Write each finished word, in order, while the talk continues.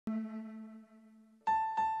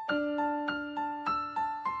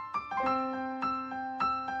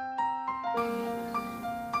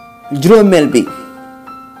juróomeel bi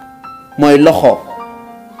mooy loxo.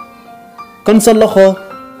 kon sa loxo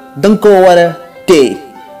danga ko war a téye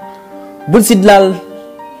bul si laal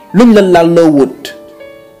luñ la laal loo wut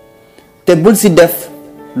te bul si def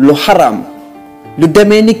lu xaraam lu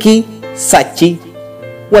demee ni ki sàcc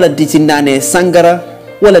wala di ci naanee sàngara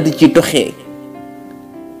wala di ci doxee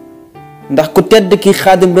ndax ku tedd ki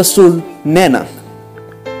xaadim rasul nee na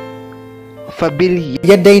fa bil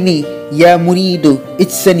yadayni yaa muriidu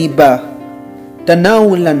ijtaniba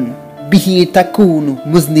tanaawulan bihi takunu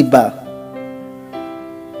muzniba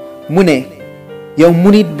mu ne yow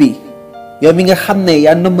murid bi yow mi nga xam ne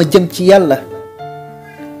yaa na ma jëm ci yàlla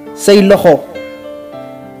say loxo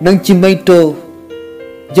nang ci maytoo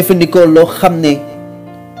jëfandikoo loo xam ne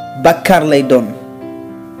bàkkaar lay doon.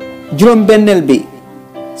 juróom benneel bi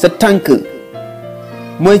sa tànk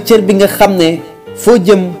mooy cër bi nga xam ne foo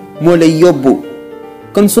jëm moo lay yóbbu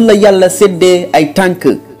kon su la yàlla séddee ay tànk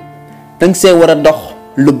danga see war a dox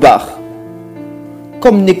lu baax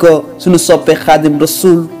comme ni ko sunu soppe xaadim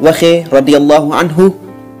rasul waxee radiyallahu anhu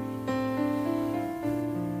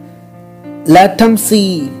laa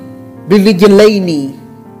tamsi bi rijlayni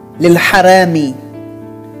lil xaraami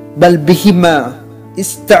bal bihima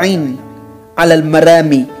istain ala al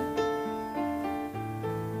marami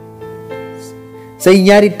say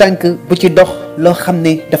ñaari tànk bu ci dox loo xam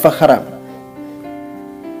ne dafa xaraam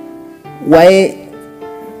waaye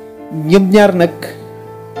ñoom ñaar nag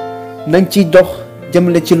nañ ciy dox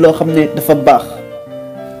jëmale ci loo xam ne dafa baax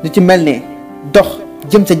lu ci mel ne dox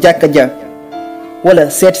jëm sa jàkka ja wala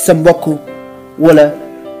seeti sa mbokk wala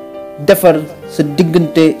defar sa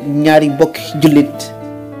diggante ñaari mbokki jullit.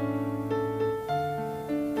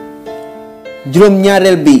 juróom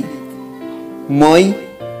ñaareel bi mooy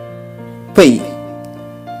pëy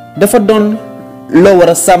dafa doon loo war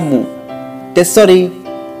a sàmm te sori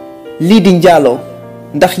lii di njaaloo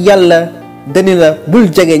ndax yàlla dani la bul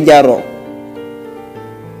jege njaaroo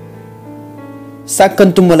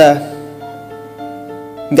sàkkantuma la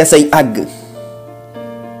nga say àgg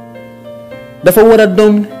dafa war a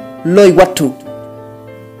doon looy wattu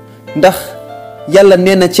ndax yàlla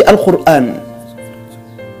nee na ci alquraan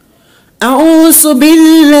أعوذ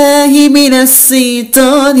بالله من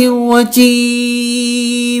الشيطان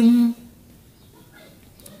الرجيم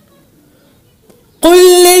قل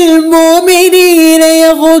للمؤمنين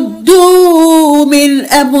يغضوا من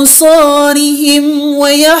أبصارهم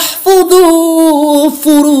ويحفظوا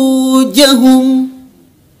فروجهم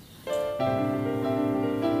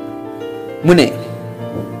mu ne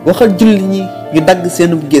waxal julli ñi ñu dagg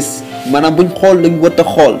seenu gis maanaam buñ xool luñ wët a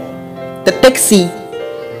xool te teg si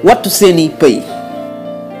wattu seeni pëy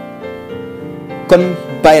kon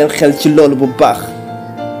bàyyil xel ci loolu bu baax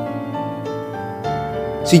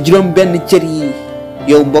ci juróom benn cër yi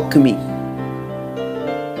yow mbokk mi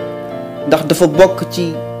ndax dafa bokk ci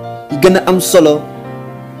yi gën a am solo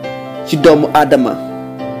ci doomu aadama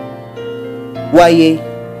waaye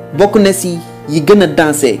bokk na ci yi gën a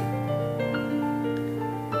dansé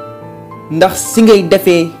ndax si ngay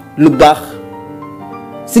defee lu baax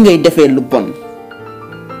si ngay defee lu bon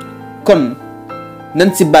kon nan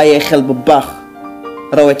si bàyyee xel bu baax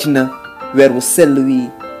rawatina weer wu sell wi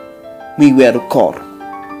muy weeru koor